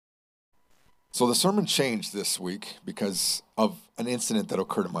So the sermon changed this week because of an incident that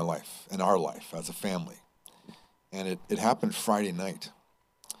occurred in my life, in our life as a family. And it happened Friday night.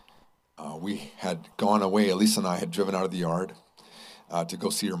 We had gone away, Elisa and I had driven out of the yard to go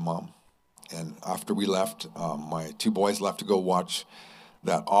see her mom. And after we left, my two boys left to go watch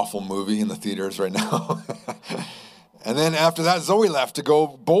that awful movie in the theaters right now. And then after that, Zoe left to go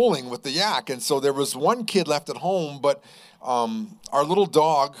bowling with the yak. And so there was one kid left at home, but our little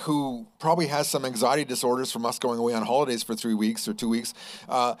dog, who probably has some anxiety disorders from us going away on holidays for 3 weeks or 2 weeks,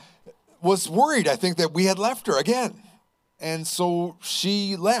 was worried, I think, that we had left her again. And so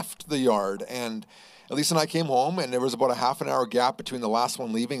she left the yard, and Elisa and I came home, and there was about a half an hour gap between the last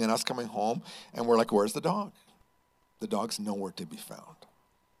one leaving and us coming home, and we're like, where's the dog? The dog's nowhere to be found.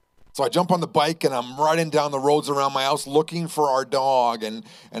 So I jump on the bike, and I'm riding down the roads around my house looking for our dog, and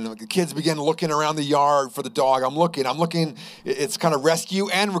the kids begin looking around the yard for the dog. I'm looking. It's kind of rescue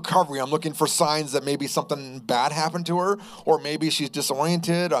and recovery. I'm looking for signs that maybe something bad happened to her, or maybe she's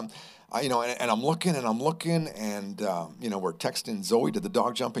disoriented. And I'm looking, and we're texting Zoe, did the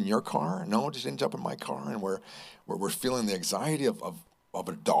dog jump in your car? No, it just didn't jump in my car. And we're feeling the anxiety of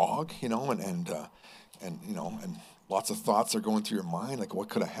a dog, and lots of thoughts are going through your mind, like what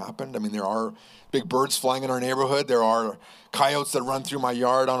could have happened? I mean, there are big birds flying in our neighborhood. There are coyotes that run through my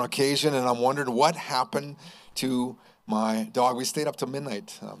yard on occasion, and I'm wondering what happened to my dog. We stayed up till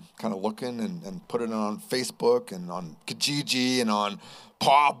midnight, kind of looking and put it on Facebook and on Kijiji and on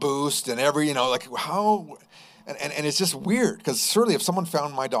Paw Boost and how. And it's just weird, because certainly if someone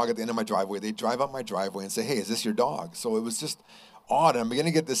found my dog at the end of my driveway, they'd drive up my driveway and say, hey, is this your dog? So it was just odd. I'm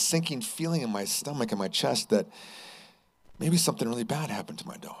beginning to get this sinking feeling in my stomach and my chest that maybe something really bad happened to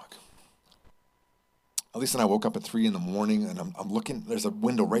my dog. Elisa and I woke up at 3 a.m, and I'm looking. There's a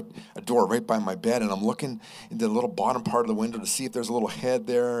door right by my bed, and I'm looking into the little bottom part of the window to see if there's a little head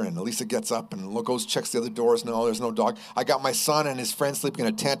there. And Elisa gets up and goes, checks the other doors. No, there's no dog. I got my son and his friend sleeping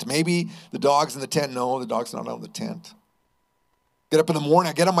in a tent. Maybe the dog's in the tent. No, the dog's not out of the tent. Get up in the morning.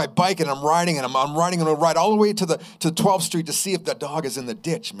 I get on my bike and I'm riding, and I'm riding and I ride all the way to 12th Street to see if that dog is in the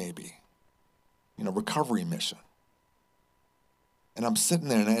ditch. Maybe, recovery mission. And I'm sitting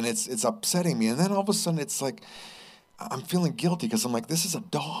there, and it's upsetting me. And then all of a sudden, it's like I'm feeling guilty, because I'm like, this is a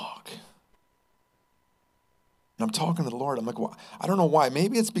dog. And I'm talking to the Lord. I'm like, well, I don't know why.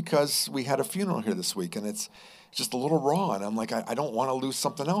 Maybe it's because we had a funeral here this week, and it's just a little raw. And I'm like, I don't want to lose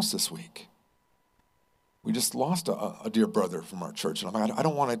something else this week. We just lost a dear brother from our church. And I'm like, I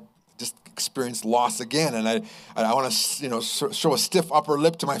don't want to just experience loss again, and I want to show a stiff upper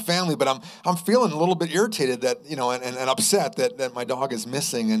lip to my family, but I'm feeling a little bit irritated that and upset that my dog is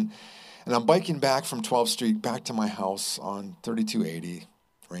missing, and I'm biking back from 12th Street back to my house on 3280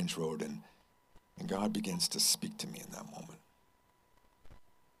 Range Road, and God begins to speak to me in that moment.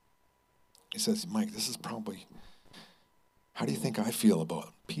 He says, Mike, this is probably, how do you think I feel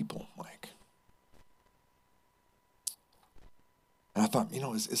about people, Mike? And I thought,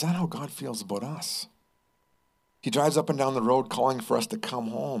 is that how God feels about us? He drives up and down the road calling for us to come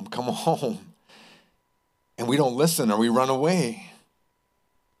home. And we don't listen, or we run away.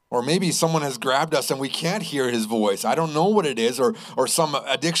 Or maybe someone has grabbed us and we can't hear his voice. I don't know what it is, or some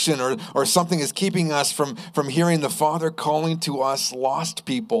addiction or something is keeping us from hearing the Father calling to us lost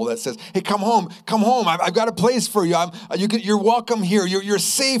people that says, hey, come home. I've got a place for you. You're welcome here. You're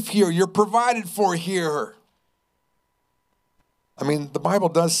safe here. You're provided for here. I mean, the Bible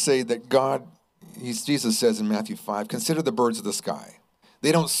does say that Jesus says in Matthew 5, consider the birds of the sky.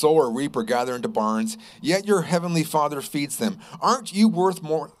 They don't sow or reap or gather into barns, yet your heavenly Father feeds them. Aren't you worth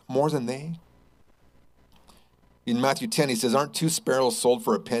more than they? In Matthew 10, he says, aren't 2 sparrows sold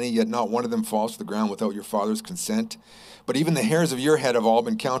for a penny, yet not one of them falls to the ground without your Father's consent? But even the hairs of your head have all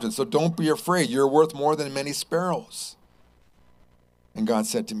been counted, so don't be afraid. You're worth more than many sparrows. And God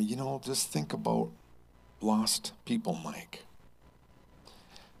said to me, just think about lost people, Mike.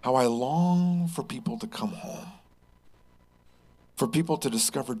 How I long for people to come home, for people to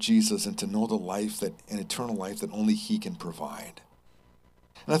discover Jesus and to know the life an eternal life that only he can provide.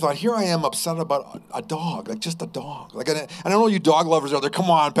 And I thought, here I am upset about a dog, like just a dog. Like, and I know you dog lovers out there,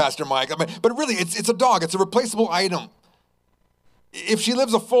 come on, Pastor Mike. But really, it's a dog. It's a replaceable item. If she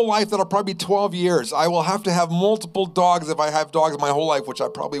lives a full life, that'll probably be 12 years. I will have to have multiple dogs if I have dogs my whole life, which I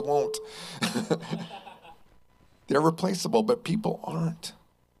probably won't. They're replaceable, but people aren't.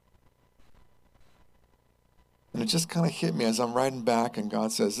 And it just kind of hit me as I'm riding back, and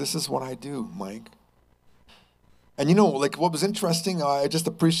God says, this is what I do, Mike. And like what was interesting, I just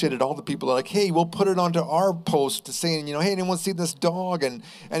appreciated all the people that are like, hey, we'll put it onto our post saying, hey, anyone see this dog? And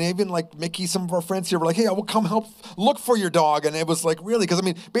even like Mickey, some of our friends here were like, hey, I will come help look for your dog. And it was like, really? Because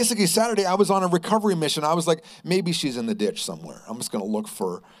basically Saturday I was on a recovery mission. I was like, maybe she's in the ditch somewhere. I'm just going to look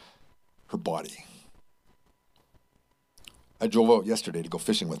for her body. I drove out yesterday to go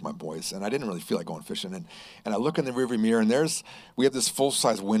fishing with my boys, and I didn't really feel like going fishing. And I look in the rearview mirror, and we have this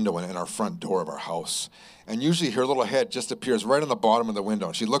full-size window in our front door of our house. And usually her little head just appears right on the bottom of the window.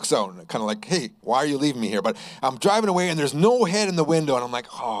 And she looks out and kind of like, hey, why are you leaving me here? But I'm driving away, and there's no head in the window. And I'm like,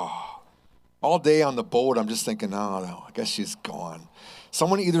 oh. All day on the boat, I'm just thinking, no, I guess she's gone.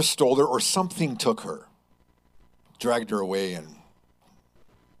 Someone either stole her or something took her, dragged her away, and,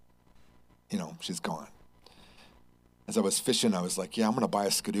 she's gone. As I was fishing, I was like, yeah, I'm going to buy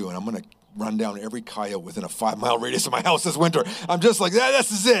a Skidoo, and I'm going to run down every coyote within a 5-mile radius of my house this winter. I'm just like, yeah,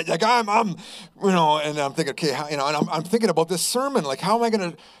 this is it. Like, and I'm thinking, okay, and I'm thinking about this sermon. Like, how am I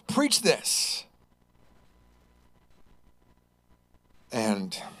going to preach this?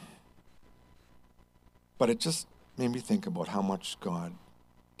 But it just made me think about how much God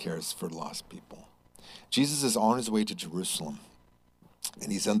cares for lost people. Jesus is on his way to Jerusalem.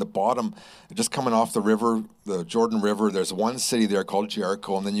 And he's on the bottom, just coming off the river, the Jordan River. There's one city there called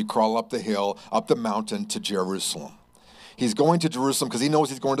Jericho, and then you crawl up the hill, up the mountain to Jerusalem. He's going to Jerusalem because he knows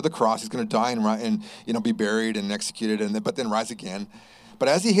he's going to the cross. He's going to die and be buried and executed, but then rise again. But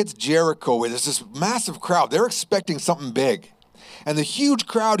as he hits Jericho, there's this massive crowd. They're expecting something big. And the huge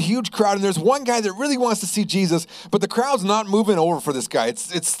crowd, and there's one guy that really wants to see Jesus, but the crowd's not moving over for this guy.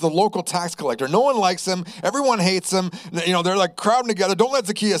 It's the local tax collector. No one likes him. Everyone hates him. They're like crowding together. Don't let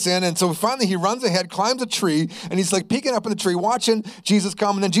Zacchaeus in. And so finally he runs ahead, climbs a tree, and he's like peeking up in the tree, watching Jesus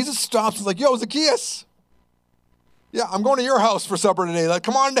come. And then Jesus stops and is like, yo, Zacchaeus. Yeah, I'm going to your house for supper today. Like,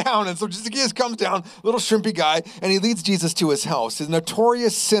 come on down. And so Zacchaeus comes down, little shrimpy guy, and he leads Jesus to his house. His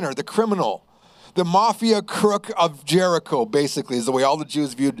notorious sinner, the criminal, the mafia crook of Jericho, basically, is the way all the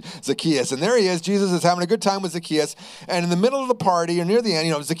Jews viewed Zacchaeus. And there he is. Jesus is having a good time with Zacchaeus. And in the middle of the party, or near the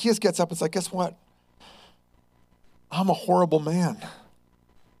end, Zacchaeus gets up and is like, guess what? I'm a horrible man.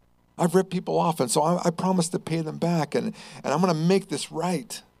 I've ripped people off, and so I promised to pay them back, and I'm going to make this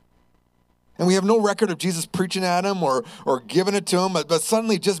right. And we have no record of Jesus preaching at him or giving it to him, but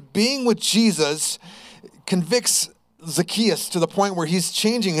suddenly just being with Jesus convicts Zacchaeus to the point where he's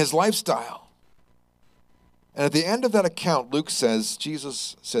changing his lifestyle. And at the end of that account,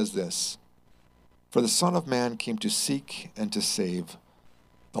 Jesus says this, for the Son of Man came to seek and to save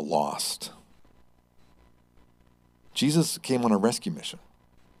the lost. Jesus came on a rescue mission.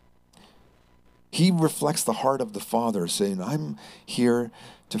 He reflects the heart of the Father, saying, I'm here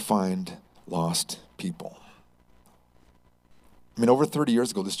to find lost people. Over 30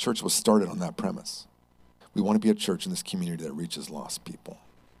 years ago, this church was started on that premise. We want to be a church in this community that reaches lost people.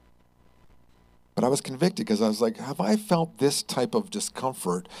 But I was convicted because I was like, have I felt this type of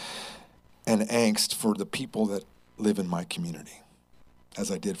discomfort and angst for the people that live in my community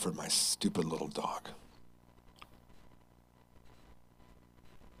as I did for my stupid little dog?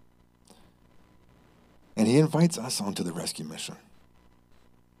 And he invites us onto the rescue mission.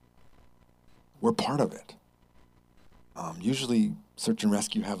 We're part of it. Usually, search and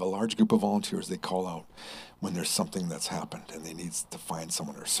rescue have a large group of volunteers. They call out when there's something that's happened and they need to find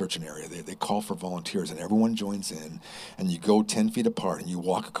someone or search an area. They call for volunteers, and everyone joins in, and you go 10 feet apart, and you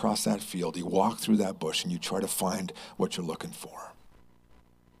walk across that field, you walk through that bush, and you try to find what you're looking for.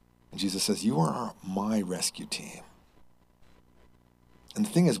 And Jesus says, you are my rescue team. And the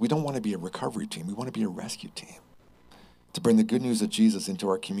thing is, we don't want to be a recovery team. We want to be a rescue team to bring the good news of Jesus into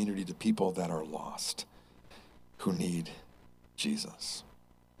our community to people that are lost, who need Jesus.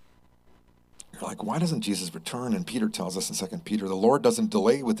 You're like, why doesn't Jesus return? And Peter tells us in 2 Peter, the Lord doesn't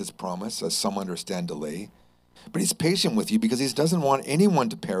delay with his promise, as some understand delay, but he's patient with you because he doesn't want anyone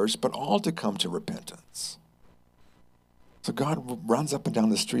to perish, but all to come to repentance. So God runs up and down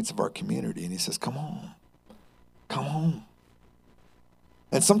the streets of our community and he says, come home. Come home.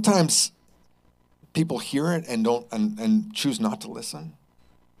 And sometimes people hear it and don't and choose not to listen.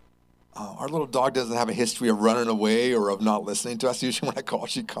 Our little dog doesn't have a history of running away or of not listening to us. Usually when I call,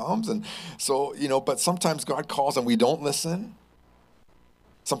 she comes. And so, but sometimes God calls and we don't listen.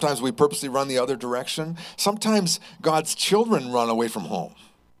 Sometimes we purposely run the other direction. Sometimes God's children run away from home.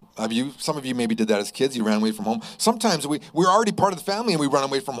 Some of you maybe did that as kids. You ran away from home. Sometimes we're already part of the family and we run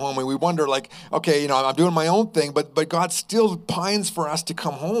away from home and we wonder like, okay, I'm doing my own thing, but God still pines for us to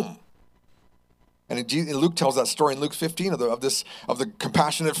come home. And Luke tells that story in Luke 15 of the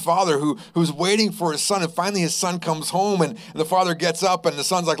compassionate father who's waiting for his son. And finally his son comes home and the father gets up and the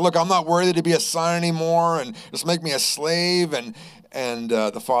son's like, look, I'm not worthy to be a son anymore. And just make me a slave. And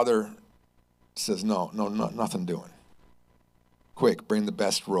the father says, no, nothing doing. Quick, bring the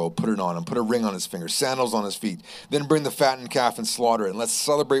best robe, put it on him, put a ring on his finger, sandals on his feet. Then bring the fattened calf and slaughter it. And let's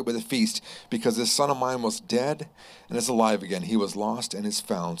celebrate with a feast, because this son of mine was dead and is alive again. He was lost and is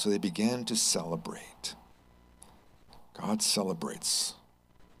found. So they began to celebrate. God celebrates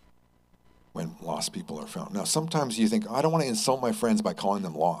when lost people are found. Now, sometimes you think, I don't want to insult my friends by calling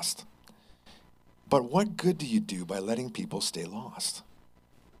them lost. But what good do you do by letting people stay lost?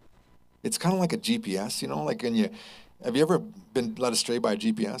 It's kind of like a GPS, like have you ever been led astray by a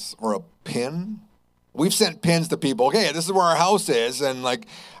GPS or a pin? We've sent pins to people. Okay, this is where our house is. And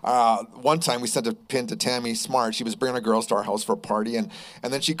one time we sent a pin to Tammy Smart. She was bringing her girls to our house for a party. And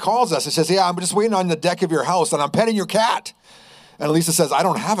then she calls us and says, yeah, I'm just waiting on the deck of your house and I'm petting your cat. And Elisa says, I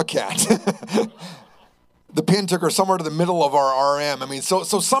don't have a cat. The pin took her somewhere to the middle of our RM. So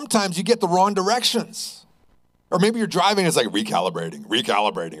sometimes you get the wrong directions. Or maybe you're driving, it's like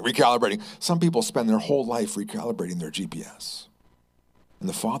recalibrating. Some people spend their whole life recalibrating their GPS. And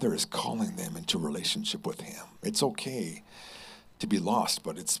the Father is calling them into relationship with Him. It's okay to be lost,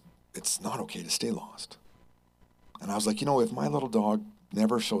 but it's not okay to stay lost. And I was like, if my little dog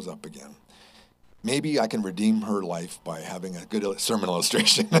never shows up again, maybe I can redeem her life by having a good sermon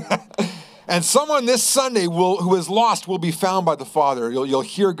illustration. And someone this Sunday who is lost will be found by the Father. You'll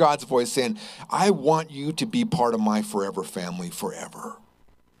hear God's voice saying, I want you to be part of my forever family forever.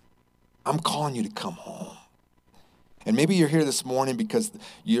 I'm calling you to come home. And maybe you're here this morning because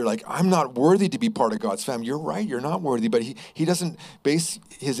you're like, I'm not worthy to be part of God's family. You're right, you're not worthy, but he doesn't base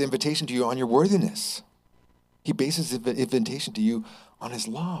his invitation to you on your worthiness. He bases his invitation to you on his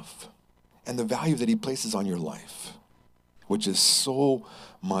love and the value that he places on your life, which is so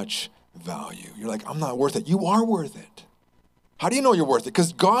much value. You're like, I'm not worth it. You are worth it. How do you know you're worth it?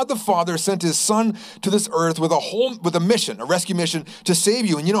 Because God the Father sent his Son to this earth with a mission, a rescue mission to save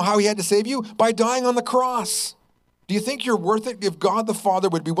you. And you know how he had to save you? By dying on the cross. Do you think you're worth it? If God the Father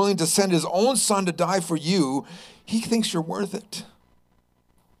would be willing to send his own Son to die for you, he thinks you're worth it.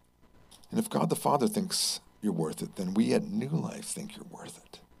 And if God the Father thinks you're worth it, then we at New Life think you're worth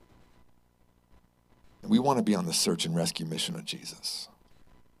it. And we want to be on the search and rescue mission of Jesus.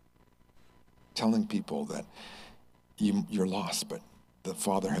 Telling people that you're lost, but the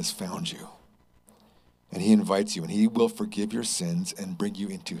Father has found you. And he invites you, and he will forgive your sins and bring you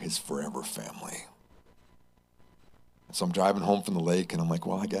into his forever family. And so I'm driving home from the lake, and I'm like,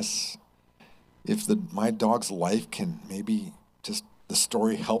 well, I guess if my dog's life can maybe just the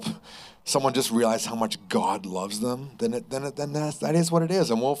story help someone just realize how much God loves them, then that is what it is.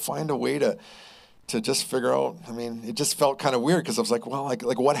 And we'll find a way to just figure out. It just felt kind of weird because I was like, well,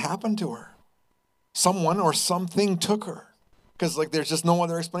 like what happened to her? Someone or something took her. Because there's just no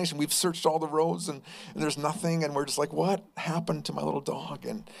other explanation. We've searched all the roads and there's nothing. And we're just like, what happened to my little dog?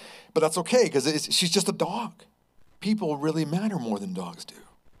 But that's okay because she's just a dog. People really matter more than dogs do.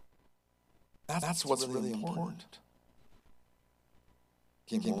 That's what's really important.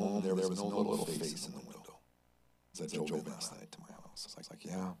 Came home, there was no little face in the window. As I drove last night to my house. I was like,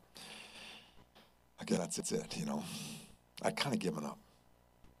 yeah, I guess that's it, I'd kind of given up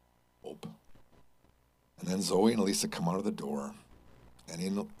hope. And then Zoe and Elisa come out of the door, and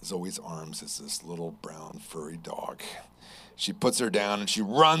in Zoe's arms is this little brown furry dog. She puts her down, and she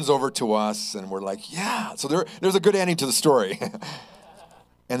runs over to us, and we're like, yeah. So there's a good ending to the story.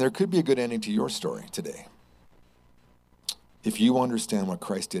 And there could be a good ending to your story today. If you understand what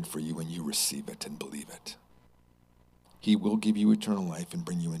Christ did for you and you receive it and believe it, he will give you eternal life and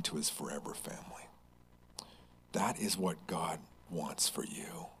bring you into his forever family. That is what God wants for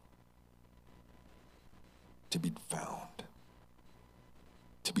you. To be found,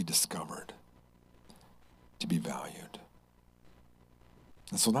 to be discovered, to be valued.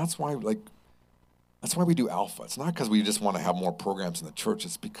 And so that's why we do Alpha. It's not because we just want to have more programs in the church.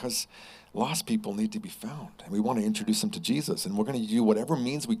 It's because lost people need to be found. And we want to introduce them to Jesus. And we're going to do whatever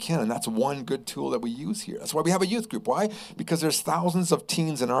means we can. And that's one good tool that we use here. That's why we have a youth group. Why? Because there's thousands of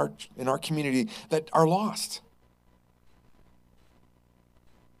teens in our community that are lost.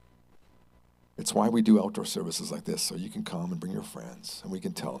 It's why we do outdoor services like this, so you can come and bring your friends, and we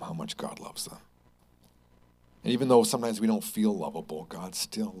can tell them how much God loves them. And even though sometimes we don't feel lovable, God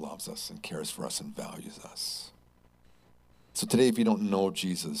still loves us and cares for us and values us. So today, if you don't know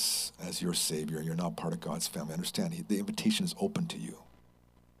Jesus as your Savior and you're not part of God's family, understand the invitation is open to you.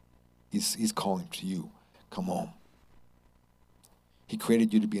 He's calling to you, come home. He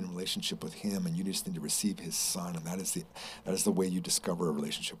created you to be in a relationship with him, and you just need to receive his son, and that is the way you discover a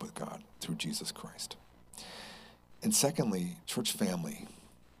relationship with God, through Jesus Christ. And secondly, church family,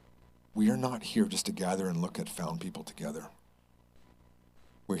 we are not here just to gather and look at found people together.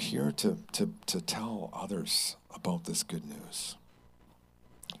 We're here to tell others about this good news.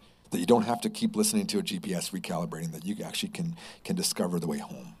 That you don't have to keep listening to a GPS recalibrating, that you actually can discover the way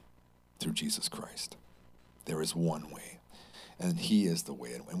home through Jesus Christ. There is one way, and he is the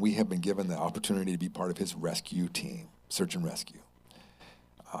way. And we have been given the opportunity to be part of his rescue team, search and rescue.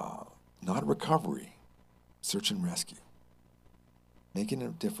 Not recovery, search and rescue. Making a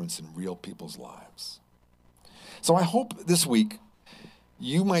difference in real people's lives. So I hope this week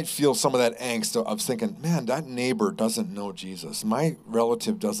you might feel some of that angst of thinking, man, that neighbor doesn't know Jesus. My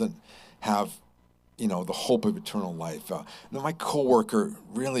relative doesn't have, the hope of eternal life. My coworker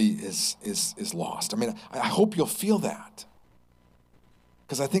really is lost. I mean, I hope you'll feel that.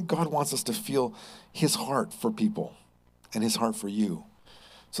 Because I think God wants us to feel his heart for people and his heart for you,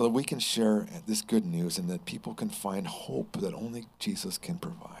 so that we can share this good news and that people can find hope that only Jesus can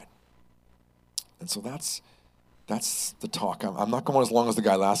provide. And so that's the talk. I'm not going as long as the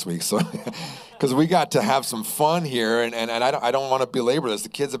guy last week, so because we got to have some fun here, and I don't want to belabor this. The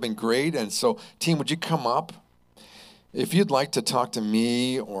kids have been great, and so team, would you come up? If you'd like to talk to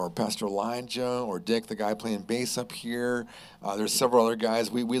me or Pastor Elijah or Dick, the guy playing bass up here, there's several other guys.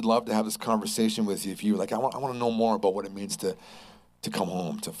 We'd love to have this conversation with you. If you like, I want to know more about what it means to come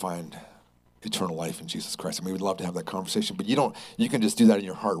home, to find eternal life in Jesus Christ. I mean, we'd love to have that conversation, but you can just do that in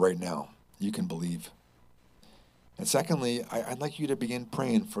your heart right now. You can believe. And secondly, I'd like you to begin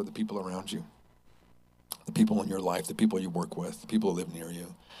praying for the people around you, the people in your life, the people you work with, the people who live near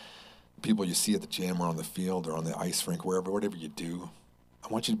you, the people you see at the gym or on the field or on the ice rink, whatever you do. I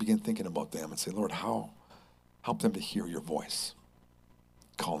want you to begin thinking about them and say, Lord, help them to hear your voice,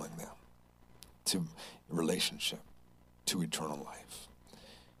 calling them to relationship, to eternal life.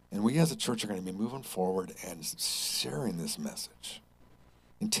 And we as a church are going to be moving forward and sharing this message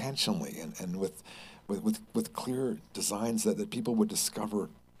intentionally and with clear designs that people would discover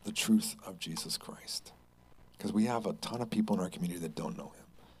the truth of Jesus Christ. Because we have a ton of people in our community that don't know him.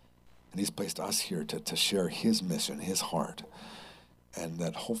 And he's placed us here to share his mission, his heart, and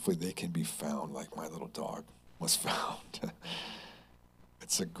that hopefully they can be found like my little dog was found.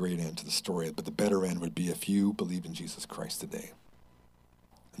 It's a great end to the story, but the better end would be if you believe in Jesus Christ today.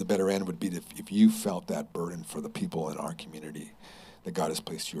 And the better end would be if you felt that burden for the people in our community that God has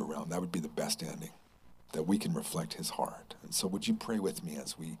placed you around. That would be the best ending, that we can reflect his heart. And so would you pray with me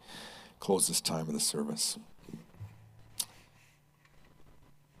as we close this time of the service?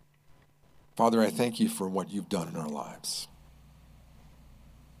 Father, I thank you for what you've done in our lives.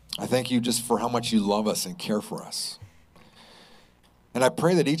 I thank you just for how much you love us and care for us. And I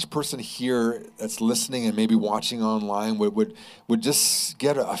pray that each person here that's listening and maybe watching online would just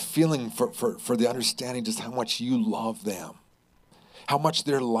get a feeling for the understanding just how much you love them, how much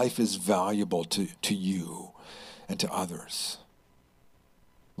their life is valuable to you and to others.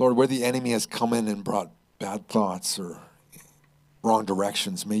 Lord, where the enemy has come in and brought bad thoughts or wrong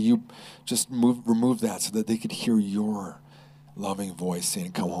directions, may you just remove that so that they could hear your loving voice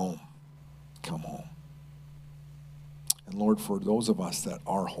saying, come home, come home. And Lord, for those of us that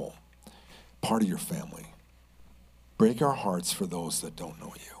are home, part of your family, break our hearts for those that don't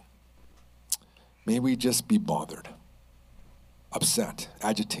know you. May we just be bothered, upset,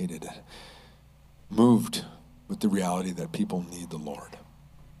 agitated, moved with the reality that people need the Lord,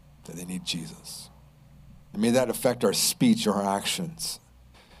 that they need Jesus. And may that affect our speech, our actions,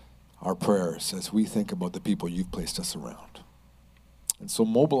 our prayers as we think about the people you've placed us around. And so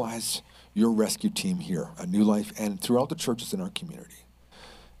mobilize your rescue team here at New Life and throughout the churches in our community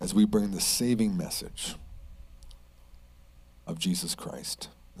as we bring the saving message of Jesus Christ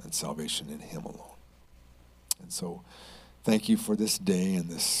and salvation in him alone. And so thank you for this day and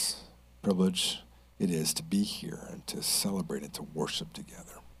this privilege it is to be here and to celebrate and to worship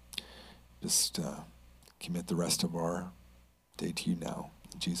together. Just commit the rest of our day to you now.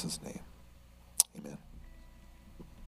 In Jesus' name, amen.